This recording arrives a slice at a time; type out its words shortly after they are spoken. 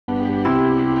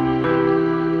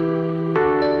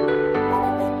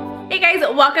Hey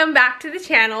guys, welcome back to the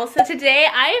channel. So today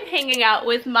I am hanging out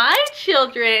with my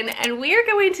children and we are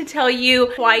going to tell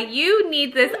you why you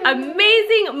need this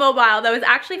amazing mobile that was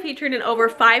actually featured in over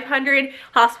 500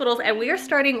 hospitals, and we are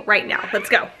starting right now. Let's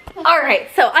go. Alright,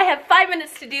 so I have 5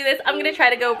 minutes to do this. I'm going to try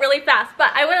to go really fast,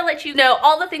 but I want to let you know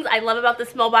all the things I love about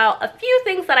this mobile, a few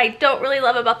things that I don't really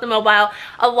love about the mobile,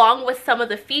 along with some of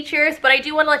the features. But I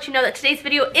do want to let you know that today's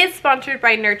video is sponsored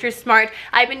by Nurture Smart.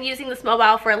 I've been using this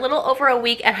mobile for a little over a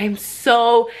week and I'm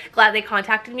so glad they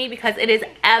contacted me because it is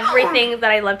everything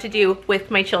that I love to do with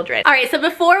my children. Alright, so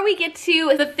before we get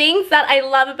to the things that I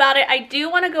love about it, I do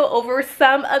want to go over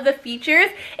some of the features.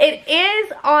 It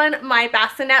is on my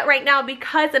bassinet right now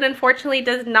because it unfortunately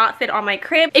does not fit on my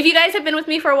crib. If you guys have been with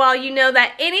me for a while, you know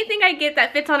that anything I get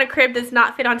that fits on a crib does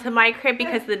not fit onto my crib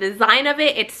because the design of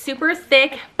it, it's super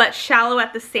thick but shallow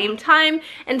at the same time,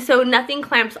 and so nothing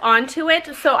clamps onto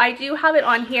it. So I do have it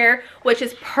on here, which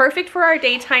is perfect for our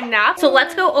daytime nap. So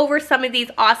let's go over some of these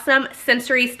awesome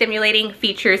sensory stimulating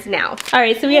features now.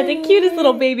 Alright, so we have the cutest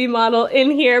little baby model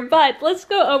in here, but let's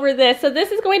go over this. So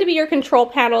this is going to be your control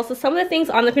panel. So some of the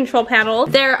things on the control panel,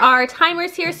 there are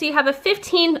timers here. So you have a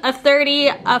 15, a 30,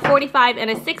 a 45, and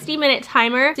a 60-minute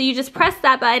timer. So you just press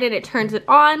that button and it turns it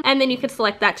on, and then you can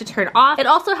select that to turn off. It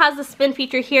also has the spin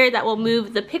feature here that will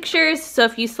move the pictures. So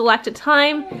if you select a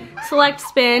time, select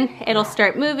spin, it'll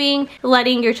start moving,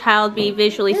 letting your child be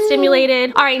visually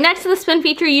stimulated. Alright, next to the spin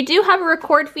feature, you do have a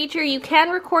record feature. You can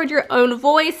record your own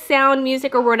voice, sound,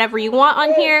 music, or whatever you want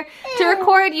on here. To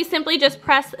record, you simply just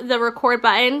press the record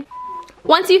button.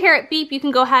 Once you hear it beep, you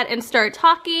can go ahead and start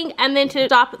talking, and then to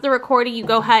stop the recording, you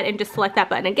go ahead and just select that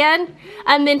button again.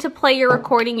 And then to play your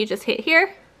recording, you just hit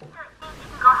here. You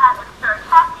can go ahead and start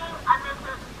talking, and then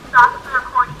to stop the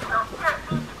recording, you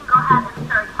can go ahead and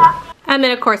start talking. And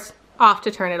then of course, off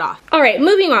to turn it off. Alright,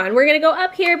 moving on. We're gonna go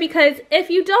up here because if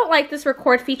you don't like this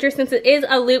record feature, since it is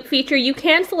a loop feature, you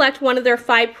can select one of their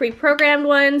 5 pre-programmed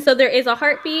ones. So there is a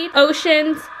heartbeat,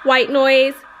 oceans, white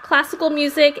noise, classical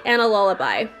music, and a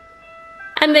lullaby.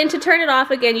 And then to turn it off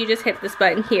again, you just hit this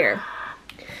button here.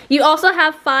 You also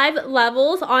have 5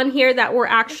 levels on here that were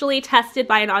actually tested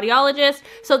by an audiologist.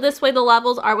 So this way the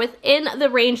levels are within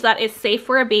the range that is safe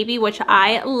for a baby, which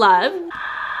I love.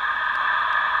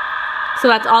 So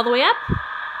that's all the way up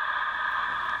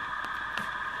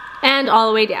and all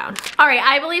the way down. Alright,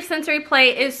 I believe sensory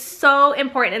play is so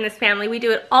important in this family. We do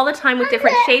it all the time with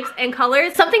different shapes and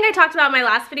colors. Something I talked about in my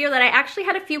last video that I actually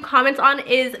had a few comments on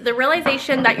is the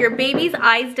realization that your baby's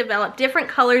eyes develop different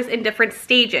colors in different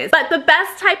stages. But the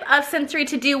best type of sensory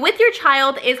to do with your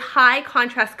child is high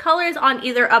contrast colors on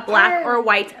either a black or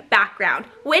white background,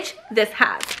 which this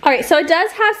has. Alright, so it does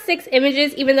have 6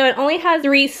 images, even though it only has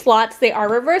 3 slots. They are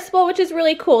reversible, which is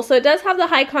really cool. So it does have the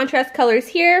high contrast colors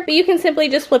here, but you can simply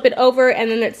just flip it over and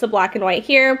then it's the black and white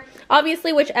here.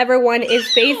 Obviously, whichever one is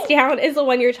face down is the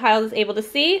one your child is able to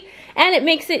see, and it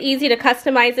makes it easy to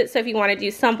customize it. So if you want to do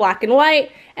some black and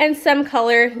white and some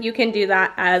color, you can do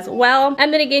that as well.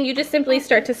 And then again, you just simply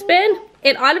start to spin.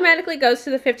 It automatically goes to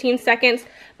the 15 seconds,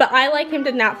 but I like him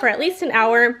to nap for at least an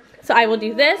hour. So I will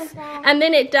do this, and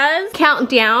then it does count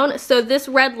down, so this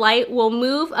red light will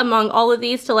move among all of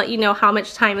these to let you know how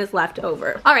much time is left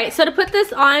over. Alright, so to put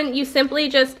this on, you simply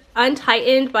just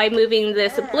untighten by moving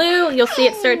this blue. You'll see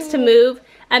it starts to move,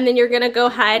 and then you're gonna go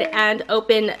ahead and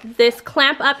open this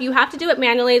clamp up. You have to do it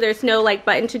manually. There's no like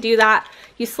button to do that.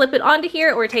 You slip it onto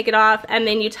here or take it off, and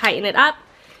then you tighten it up.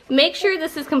 Make sure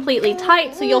this is completely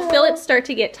tight, so you'll feel it start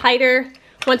to get tighter.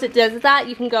 Once it does that,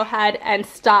 you can go ahead and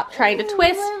stop trying to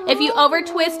twist. If you over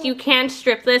twist, you can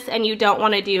strip this, and you don't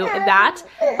want to do that,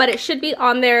 but it should be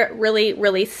on there really,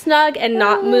 really snug and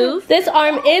not move. This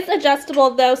arm is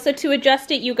adjustable though, so to adjust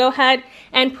it, you go ahead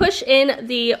and push in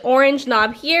the orange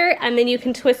knob here, and then you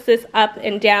can twist this up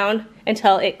and down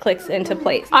until it clicks into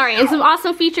place. Alright, and some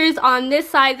awesome features on this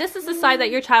side. This is the side that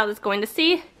your child is going to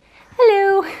see.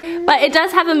 Hello. But it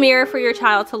does have a mirror for your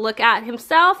child to look at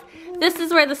himself. This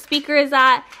is where the speaker is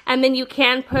at, and then you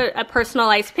can put a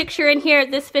personalized picture in here.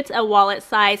 This fits a wallet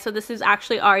size, so this is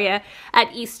actually Aria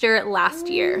at Easter last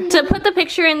year. To put the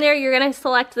picture in there, you're going to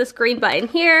select this green button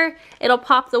here. It'll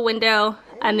pop the window,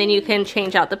 and then you can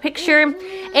change out the picture.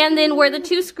 And then where the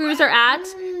 2 screws are at,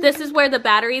 this is where the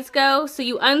batteries go. So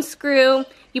you unscrew,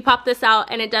 you pop this out,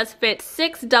 and it does fit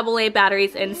 6 AA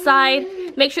batteries inside.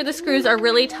 Make sure the screws are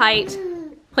really tight.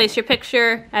 Place your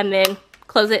picture, and then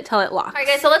close it till it locks. All right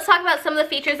guys, so let's talk about some of the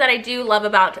features that I do love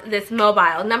about this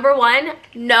mobile. Number one,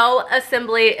 no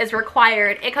assembly is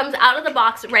required. It comes out of the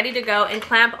box ready to go and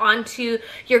clamp onto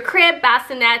your crib,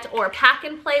 bassinet, or pack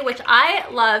and play, which I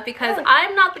love because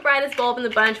I'm not the brightest bulb in the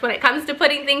bunch when it comes to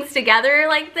putting things together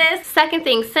like this. Second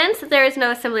thing, since there is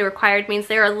no assembly required, means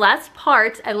there are less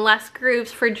parts and less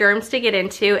grooves for germs to get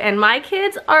into, and my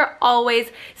kids are always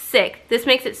sick. This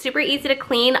makes it super easy to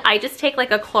clean. I just take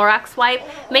like a Clorox wipe,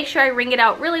 make sure I wring it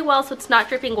out really well so it's not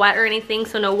dripping wet or anything,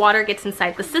 so no water gets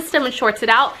inside the system and shorts it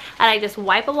out, and I just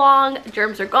wipe along,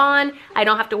 germs are gone. I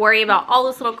don't have to worry about all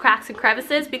those little cracks and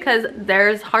crevices because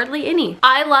there's hardly any.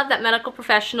 I love that medical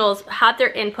professionals had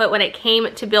their input when it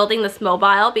came to building this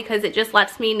mobile because it just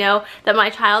lets me know that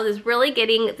my child is really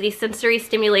getting the sensory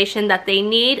stimulation that they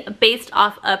need based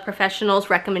off of professionals'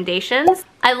 recommendations.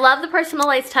 I love the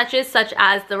personalized touches such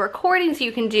as the recordings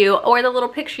you can do or the little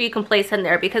picture you can place in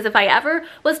there, because if I ever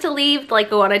was to leave, like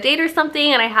go on a date or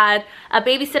something, and I had a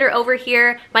babysitter over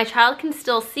here, my child can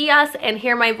still see us and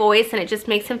hear my voice, and it just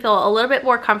makes him feel a little bit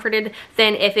more comforted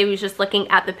than if it was just looking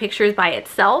at the pictures by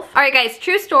itself. Alright guys,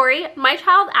 true story, my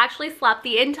child actually slept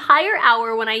the entire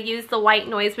hour when I used the white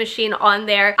noise machine on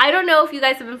there. I don't know if you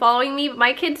guys have been following me, but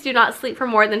my kids do not sleep for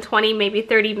more than 20, maybe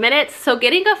 30 minutes, so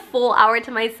getting a full hour to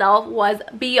myself was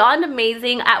beyond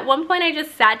amazing. At one point I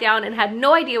just sat down and had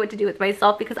no idea what to do with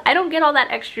myself because I don't get all that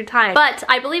extra time. But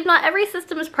I believe not every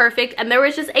system is perfect, and there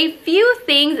was just a few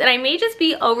things, and I may just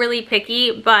be overly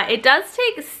picky, but it does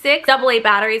take 6 AA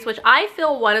batteries, which I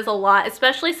feel one is a lot,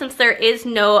 especially since there is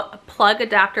no plug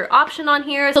adapter option on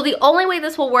here. So the only way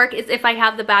this will work is if I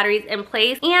have the batteries in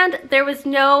place, and there was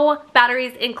no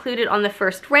batteries included on the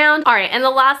first round. All right, and the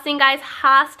last thing guys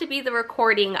has to be the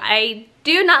recording. I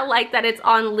do not like that it's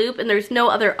on loop and there's no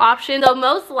other option, so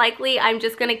most likely I'm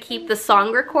just gonna keep the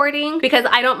song recording because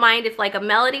I don't mind if like a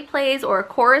melody plays or a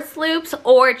chorus loops,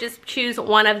 or just choose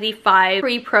one of the 5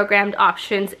 pre-programmed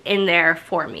options in there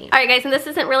for me. Alright guys, and this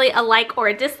isn't really a like or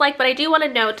a dislike, but I do want to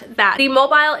note that the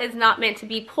mobile is not meant to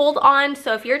be pulled on,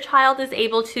 so if your child is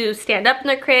able to stand up in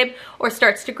their crib or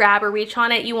starts to grab or reach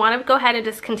on it, you want to go ahead and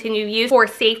discontinue use for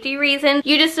safety reasons.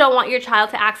 You just don't want your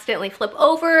child to accidentally flip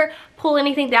over, pull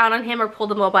anything down on him, or pull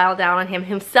the mobile down on him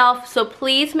himself. So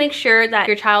please make sure that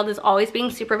your child is always being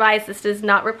supervised. This does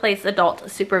not replace adult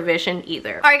supervision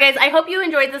either. All right guys, I hope you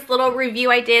enjoyed this little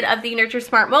review I did of the Nurture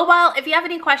Smart Mobile. If you have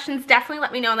any questions, definitely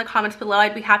let me know in the comments below.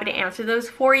 I'd be happy to answer those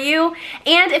for you.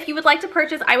 And if you would like to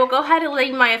purchase, I will go ahead and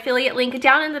leave my affiliate link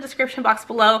down in the description box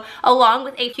below, along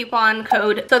with a coupon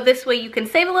code. So this way you can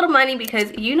save a little money,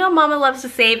 because you know mama loves to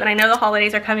save, and I know the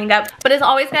holidays are coming up. But as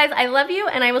always guys, I love you,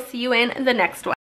 and I will see you in the next one.